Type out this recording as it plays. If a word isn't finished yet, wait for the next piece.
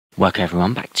Welcome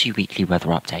everyone back to weekly weather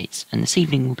updates, and this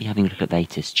evening we'll be having a look at the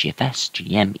latest GFS,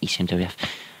 GEM, ECMWF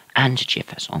and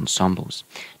GFS ensembles.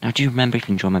 Now do remember, if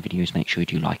you enjoy my videos, make sure you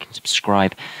do like and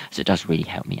subscribe, as it does really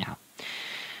help me out.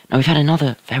 Now we've had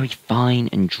another very fine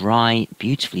and dry,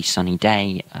 beautifully sunny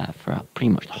day for pretty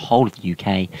much the whole of the UK.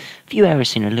 A few areas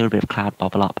seen a little bit of cloud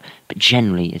bubble up, but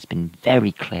generally it's been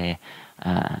very clear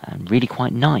and really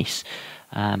quite nice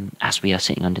as we are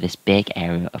sitting under this big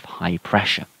area of high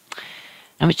pressure.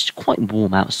 Now it's quite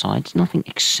warm outside, it's nothing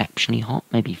exceptionally hot,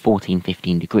 maybe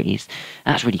 14-15 degrees.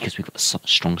 That's really because we've got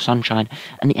strong sunshine,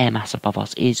 and the air mass above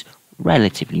us is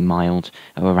relatively mild,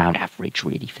 or around average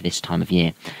really for this time of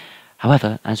year.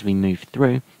 However, as we move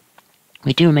through,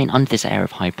 we do remain under this area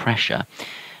of high pressure,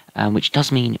 which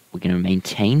does mean we're going to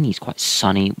maintain these quite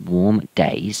sunny, warm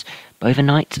days, but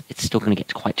overnight it's still going to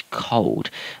get quite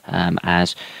cold,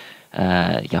 as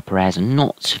the upper airs are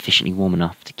not sufficiently warm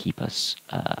enough to keep us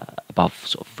above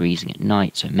sort of freezing at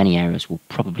night, so many areas will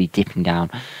probably dipping down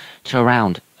to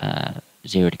around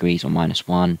 0 degrees or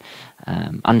 -1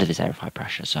 under this area of high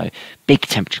pressure. So big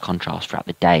temperature contrast throughout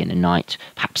the day and the night,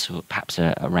 perhaps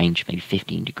a range of maybe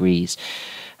 15 degrees.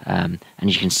 And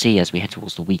as you can see, as we head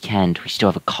towards the weekend, we still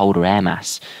have a colder air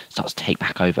mass starts to take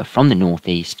back over from the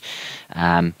northeast,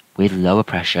 with lower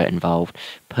pressure involved,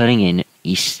 pulling in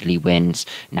easterly winds.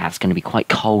 Now it's going to be quite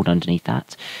cold underneath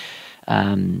that.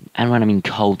 And when I mean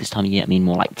cold this time of year, I mean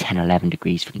more like 10-11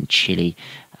 degrees, feeling chilly,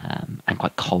 and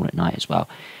quite cold at night as well.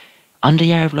 Under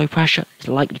the area of low pressure, there's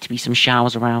likely to be some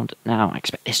showers around. Now, I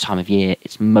expect this time of year,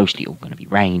 it's mostly all going to be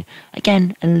rain.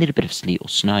 Again, a little bit of sleet or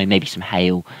snow, maybe some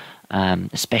hail,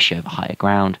 especially over higher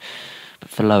ground. But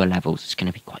for lower levels, it's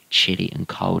going to be quite chilly and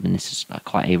cold, and this is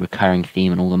quite a recurring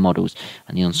theme in all the models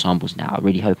and the ensembles now. I'm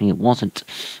really hoping it wasn't,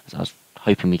 as I was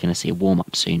hoping we're going to see a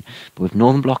warm-up soon. But with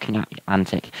northern blocking out the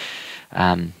Atlantic,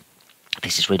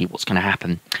 this is really what's going to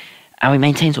happen. And we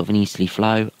maintain sort of an easterly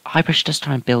flow. High pressure does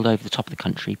try and build over the top of the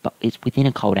country, but it's within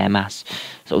a cold air mass.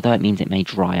 So although it means it may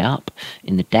dry up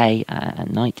in the day,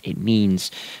 at night it means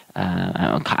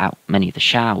cut out many of the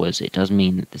showers. It does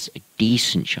mean that there's a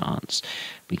decent chance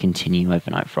we continue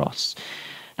overnight frosts.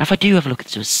 Now if I do have a look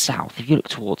to the south, if you look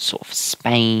towards sort of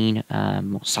Spain,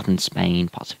 or southern Spain,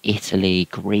 parts of Italy,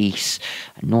 Greece,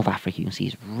 and North Africa, you can see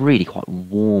it's really quite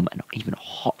warm and even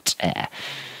hot air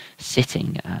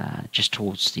sitting just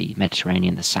towards the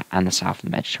Mediterranean and the south of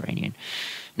the Mediterranean.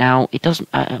 Now, it doesn't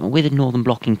with a northern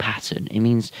blocking pattern, it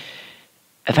means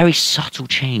a very subtle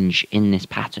change in this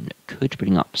pattern could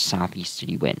bring up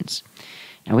southeasterly winds.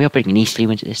 Now, we are bringing easterly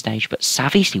winds at this stage, but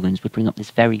southeasterly winds would bring up this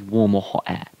very warm or hot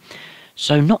air.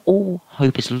 So not all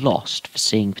hope is lost for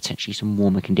seeing potentially some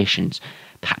warmer conditions,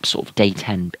 perhaps sort of day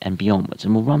 10 and beyondwards,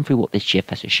 and we'll run through what this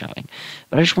GFS is showing.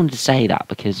 But I just wanted to say that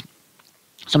because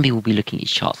some people will be looking at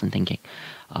these charts and thinking,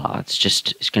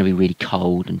 it's going to be really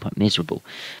cold and quite miserable.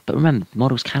 But remember,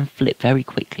 models can flip very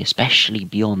quickly, especially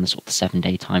beyond the sort of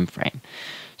 7-day time frame.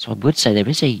 So I would say there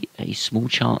is a small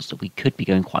chance that we could be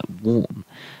going quite warm,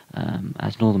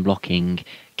 as northern blocking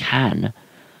can,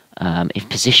 if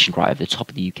positioned right over the top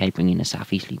of the UK, bringing a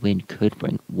southeasterly wind, could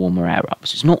bring warmer air up.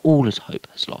 So it's not all as hope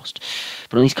has lost.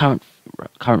 But on these current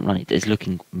run, it is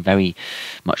looking very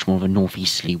much more of a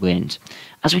northeasterly wind.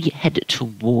 As we head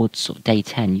towards sort of day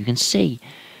 10, you can see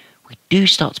we do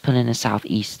start to pull in a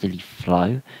southeasterly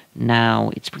flow. Now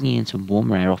it's bringing in some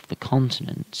warmer air off the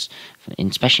continents,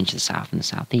 especially into the south and the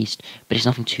southeast, but it's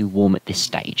nothing too warm at this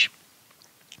stage.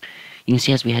 You can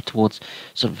see as we head towards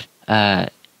sort of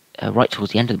right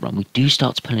towards the end of the run, we do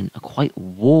start to pull in a quite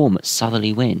warm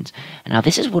southerly wind. And now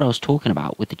this is what I was talking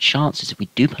about with the chances if we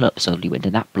do pull up a southerly wind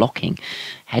and that blocking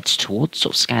heads towards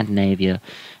sort of Scandinavia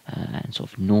and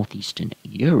sort of northeastern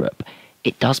Europe,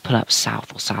 it does pull up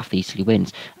south or southeasterly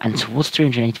winds, and towards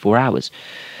 384 hours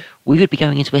we would be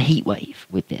going into a heat wave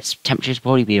with this. Temperatures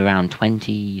probably be around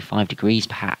 25 degrees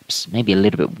perhaps, maybe a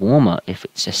little bit warmer if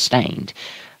it's sustained.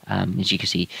 As you can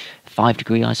see,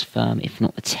 5-degree isotherm, if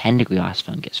not the 10-degree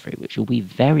isotherm gets through, which will be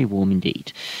very warm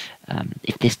indeed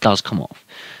if this does come off.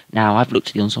 Now, I've looked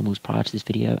at the ensembles prior to this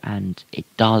video, and it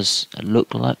does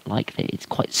look like it's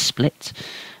quite split.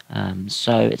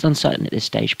 So it's uncertain at this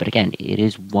stage, but again, it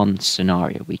is one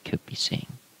scenario we could be seeing.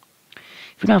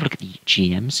 If we now have a look at the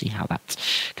GM, see how that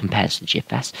compares to the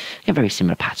GFS, you get a very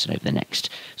similar pattern over the next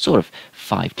sort of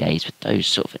 5 days, with those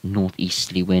sort of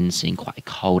northeasterly winds, seeing quite a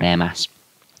cold air mass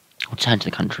return to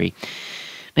the country.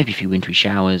 Maybe a few wintry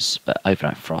showers, but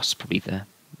overnight frost probably the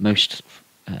most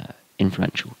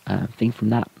influential thing from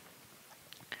that.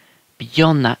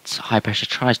 Beyond that, high pressure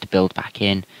tries to build back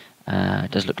in.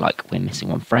 It does look like we're missing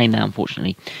one frame there,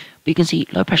 unfortunately. But you can see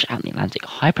low pressure out in the Atlantic,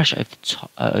 high pressure over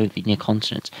the over the near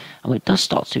continent, and what it does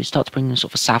start to do is start to bring in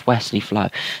sort of a southwesterly flow.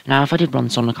 Now, if I did run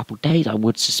this on a couple of days, I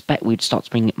would suspect we'd start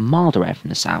to bring milder air from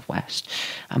the southwest,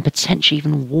 and potentially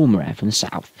even warmer air from the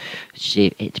south.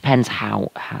 It depends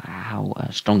how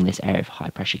strong this area of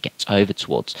high pressure gets over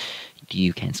towards the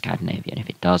UK and Scandinavia, and if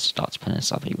it does start to pull in a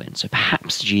southerly wind. So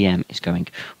perhaps the GM is going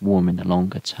warmer in the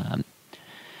longer term.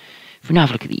 If we now have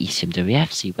a look at the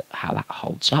ECMWF, see how that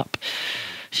holds up.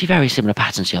 See very similar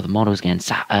patterns to the other models. Again,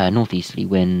 northeasterly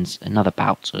winds, another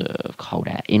bout of cold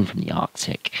air in from the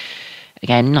Arctic.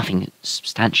 Again, nothing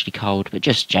substantially cold, but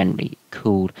just generally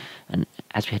cool. And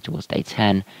as we head towards day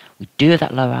 10, we do have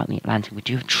that low out in the Atlantic. We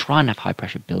do try and have high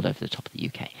pressure build over the top of the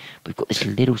UK. But we've got this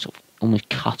little sort of almost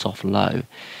cut off low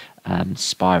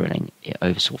spiraling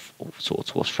over sort of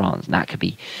towards France, and that could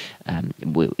be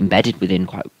embedded within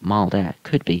quite mild air.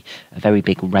 Could be a very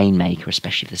big rainmaker,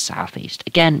 especially for the southeast.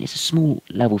 Again, it's a small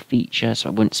level feature, so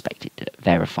I wouldn't expect it to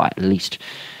verify at least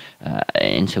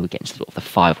until we get into sort of the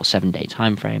 5 or 7 day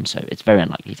time frame. So it's very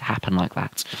unlikely to happen like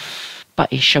that.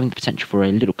 But it's showing the potential for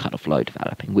a little cut-off low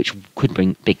developing, which could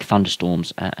bring big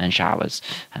thunderstorms and showers,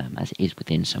 as it is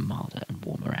within some milder and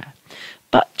warmer air.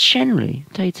 But generally,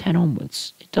 day 10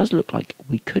 onwards, it does look like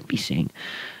we could be seeing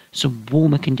some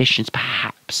warmer conditions.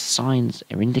 Perhaps signs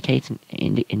are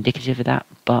indicative of that,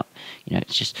 but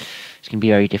it's going to be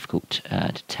very difficult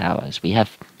to tell, as we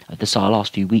have our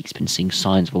last few weeks been seeing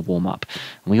signs of a warm up,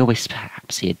 and we always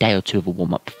perhaps see a day or two of a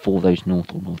warm up before those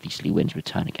north or northeasterly winds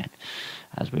return again,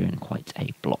 as we're in quite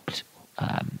a blocked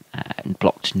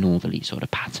northerly sort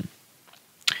of pattern.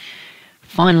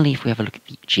 Finally, if we have a look at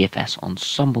the GFS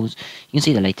ensembles, you can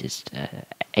see the latest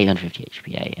 850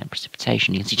 HPA and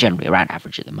precipitation. You can see generally around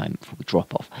average at the moment before we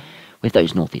drop off, with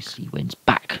those northeasterly winds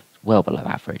back well below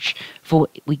average before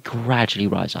we gradually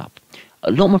rise up.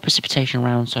 A lot more precipitation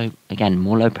around, so again,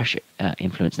 more low pressure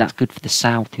influence. That's good for the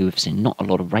south, who have seen not a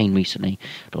lot of rain recently,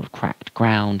 a lot of cracked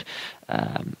ground,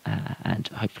 and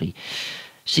hopefully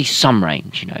see some rain,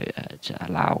 to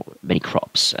allow many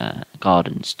crops,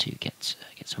 gardens to get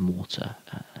some water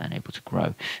and able to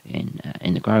grow in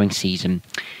the growing season.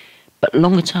 But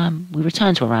longer term, we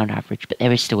return to around average, but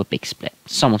there is still a big split.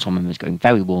 Some members going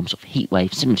very warm, sort of heat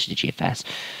wave, similar to the GFS,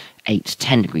 8 to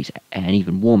 10 degrees and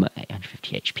even warmer,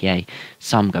 850 HPA.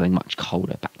 Some going much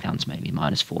colder, back down to maybe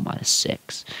 -4,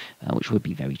 -6, which would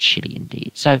be very chilly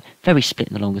indeed. So very split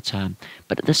in the longer term.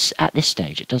 But at this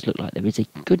stage, it does look like there is a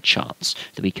good chance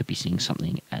that we could be seeing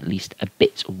something at least a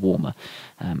bit warmer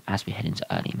as we head into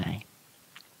early May.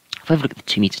 If we have a look at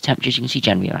the 2 meter temperatures, you can see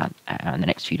generally around the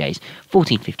next few days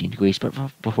 14-15 degrees, but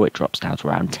before it drops down to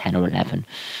around 10 or 11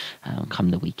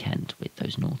 come the weekend with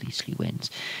those northeasterly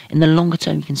winds. In the longer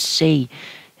term, you can see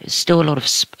there's still a lot of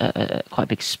quite a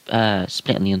big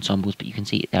split on the ensembles, but you can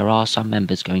see there are some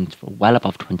members going for well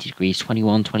above 20 degrees,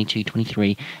 21, 22,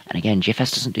 23, and again,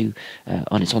 GFS doesn't do,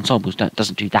 on its ensembles,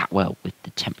 doesn't do that well with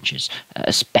the temperatures,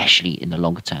 especially in the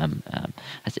longer term,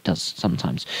 as it does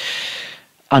sometimes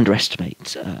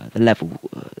underestimate the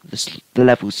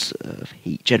levels of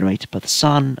heat generated by the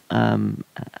sun,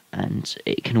 and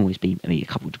it can always be maybe a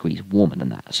couple of degrees warmer than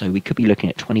that. So we could be looking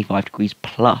at 25 degrees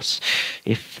plus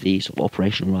if the sort of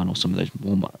operational run or some of those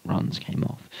warmer runs came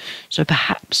off. So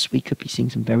perhaps we could be seeing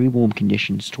some very warm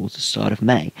conditions towards the start of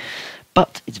May.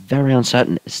 But it's very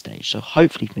uncertain at this stage, so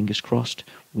hopefully, fingers crossed,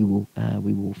 we will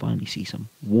finally see some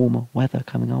warmer weather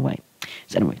coming our way.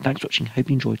 So anyway, thanks for watching, hope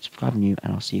you enjoyed, subscribe if you're new,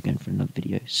 and I'll see you again for another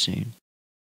video soon.